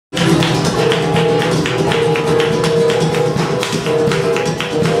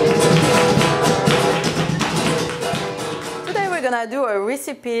do a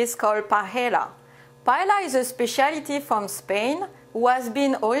recipe called paella. Paella is a specialty from Spain who has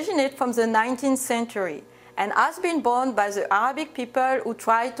been originated from the 19th century and has been born by the Arabic people who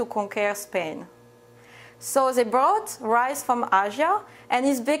tried to conquer Spain. So they brought rice from Asia and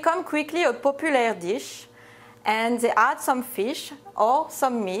it's become quickly a popular dish, and they add some fish or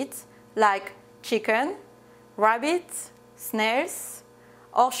some meat like chicken, rabbit, snails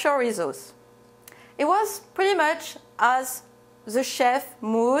or chorizos. It was pretty much as the chef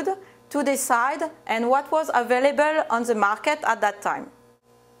mood to decide and what was available on the market at that time.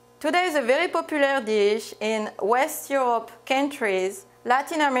 Today is a very popular dish in West Europe countries,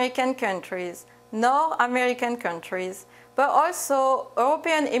 Latin American countries, North American countries, but also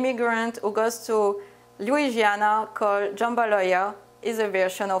European immigrant who goes to Louisiana called jambalaya is a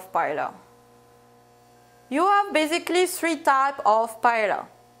version of paella. You have basically three types of paella.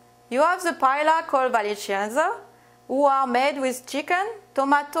 You have the paella called valenciennes, who are made with chicken,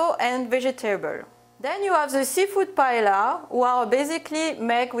 tomato and vegetable. Then you have the seafood paella, who are basically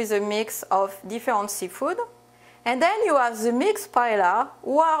made with a mix of different seafood. And then you have the mixed paella,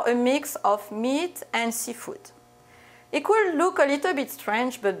 who are a mix of meat and seafood. It could look a little bit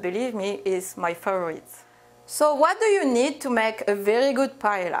strange, but believe me, it's my favorite. So what do you need to make a very good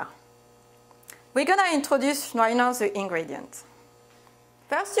paella? We're gonna introduce right now the ingredients.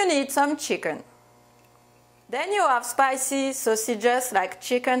 First you need some chicken. Then you have spicy sausages like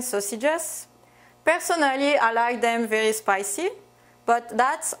chicken sausages. Personally, I like them very spicy, but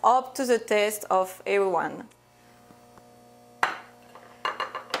that's up to the taste of everyone.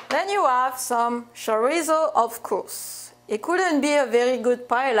 Then you have some chorizo, of course. It couldn't be a very good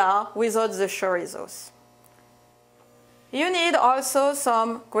paella without the chorizos. You need also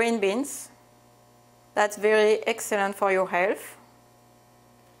some green beans. That's very excellent for your health.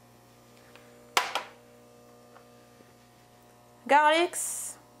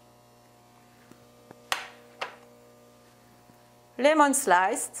 Garlics. Lemon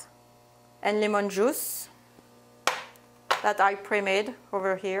sliced and lemon juice that I pre-made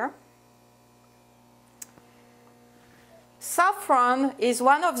over here. Saffron is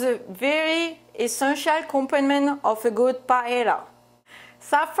one of the very essential components of a good paella.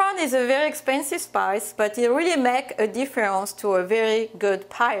 Saffron is a very expensive spice, but it really makes a difference to a very good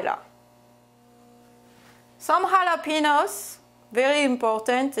paella. Some jalapenos, very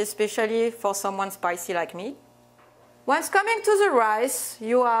important, especially for someone spicy like me. Once coming to the rice,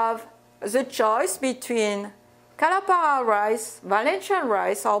 you have the choice between Calapara rice, Valencian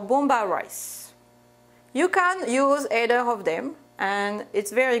rice or Bomba rice. You can use either of them and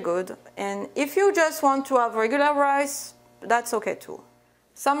it's very good. And if you just want to have regular rice, that's okay too.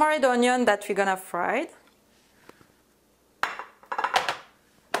 Some red onion that we're gonna fry.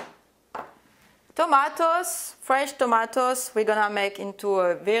 Tomatoes, fresh tomatoes, we're gonna make into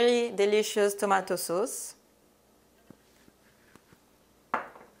a very delicious tomato sauce.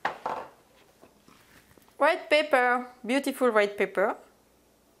 Red pepper, beautiful red pepper.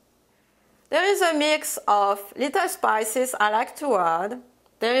 There is a mix of little spices I like to add.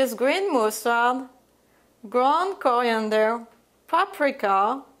 There is green mustard, ground coriander,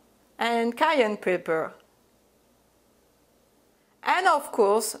 paprika, and cayenne pepper. And of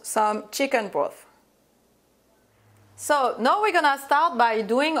course, some chicken broth. So now we're gonna start by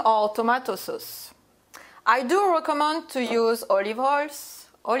doing our tomato sauce. I do recommend to use olive oils.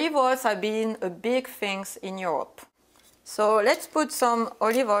 Olive oils have been a big thing in Europe. So let's put some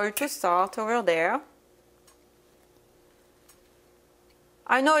olive oil to start over there.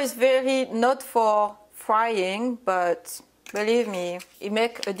 I know it's very not for frying, but believe me, it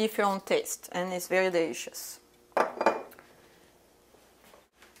makes a different taste and it's very delicious.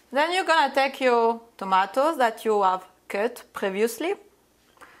 Then you're gonna take your tomatoes that you have cut previously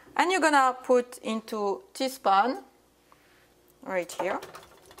and you're gonna put into teaspoon right here.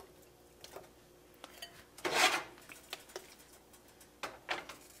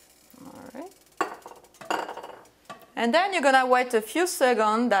 And then you're gonna wait a few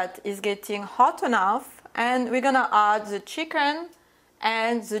seconds that is getting hot enough, and we're gonna add the chicken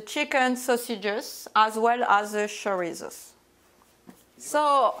and the chicken sausages as well as the chorizos.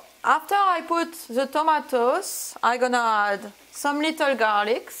 So after I put the tomatoes, I'm gonna add some little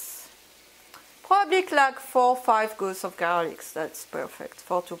garlics, probably like 4 or 5 goes of garlics. That's perfect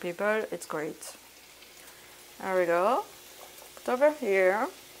for 2 people. It's great. There we go. Put over here.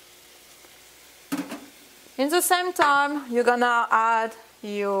 In the same time, you're gonna add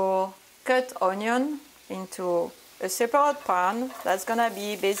your cut onion into a separate pan. That's gonna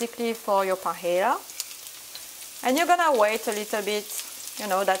be basically for your paella. And you're gonna wait a little bit, you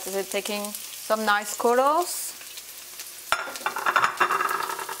know, that is taking some nice colors.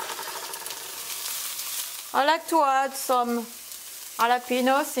 I like to add some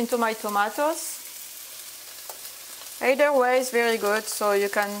jalapenos into my tomatoes. Either way is very good, so you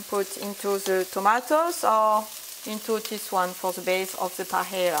can put into the tomatoes or into this one for the base of the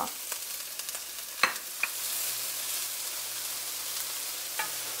paella.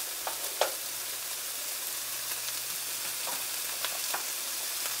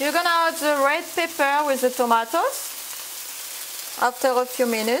 You're gonna add the red pepper with the tomatoes after a few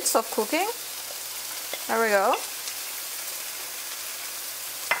minutes of cooking. There we go.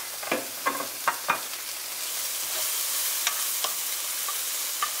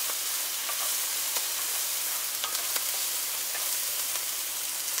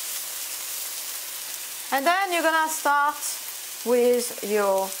 And then you're gonna start with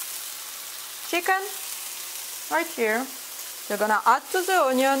your chicken right here. You're gonna add to the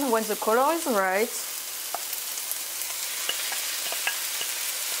onion when the color is right.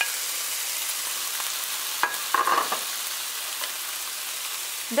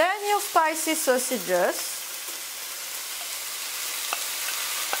 Then your spicy sausages.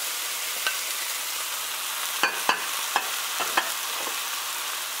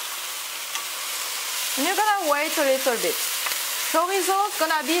 And you're gonna wait a little bit. Chorizo is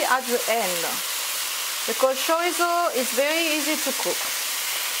gonna be at the end because chorizo is very easy to cook.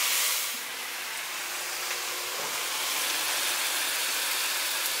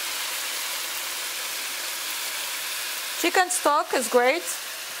 Chicken stock is great.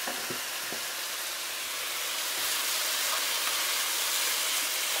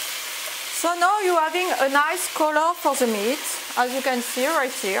 So now you're having a nice color for the meat, as you can see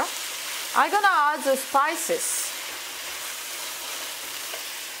right here. I'm gonna add the spices.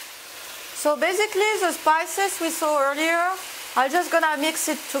 So basically the spices we saw earlier, I'm just gonna mix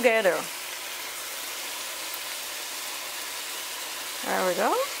it together. There we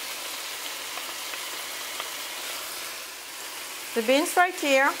go. The beans right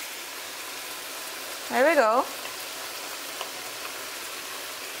here. There we go.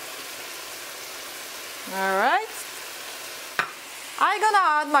 All right. I'm gonna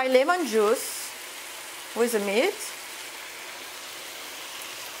add my lemon juice with the meat.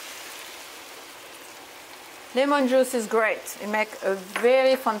 Lemon juice is great. It makes a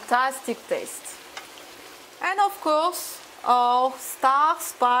very fantastic taste. And of course, our star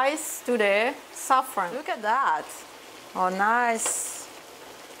spice today, saffron. Look at that. Oh, nice.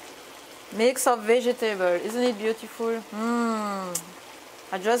 Mix of vegetable. Isn't it beautiful?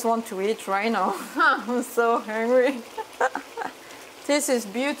 I just want to eat right now. I'm so hungry. This is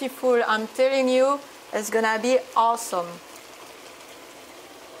beautiful. I'm telling you, it's gonna be awesome.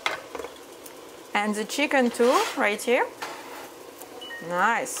 And the chicken too, right here.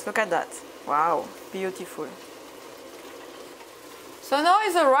 Nice, look at that. Wow, beautiful. So now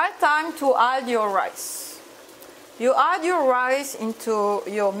is the right time to add your rice. You add your rice into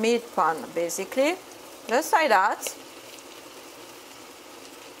your meat pan, basically. Just like that.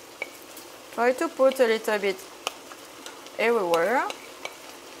 Try to put a little bit everywhere.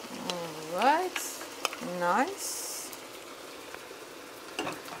 All right, nice.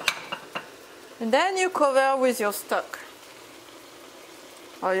 And then you cover with your stock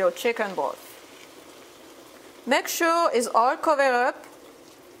or your chicken broth. Make sure it's all covered up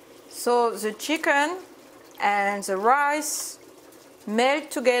so the chicken and the rice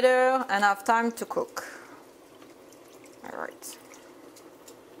melt together and have time to cook. All right.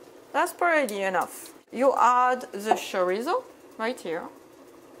 That's pretty enough. You add the chorizo right here.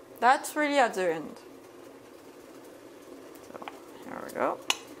 That's really at the end. So here we go.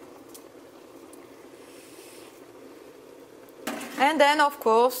 And then of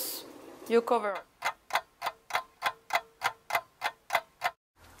course you cover it.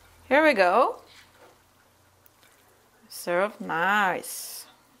 Here we go. Serve nice.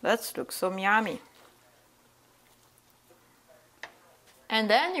 That looks so yummy. And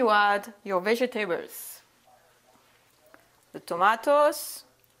then you add your vegetables. The tomatoes,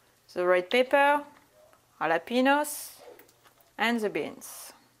 the red pepper, jalapenos, and the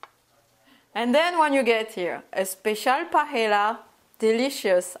beans. And then when you get here, a special paella,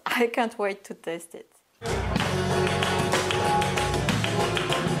 delicious. I can't wait to taste it.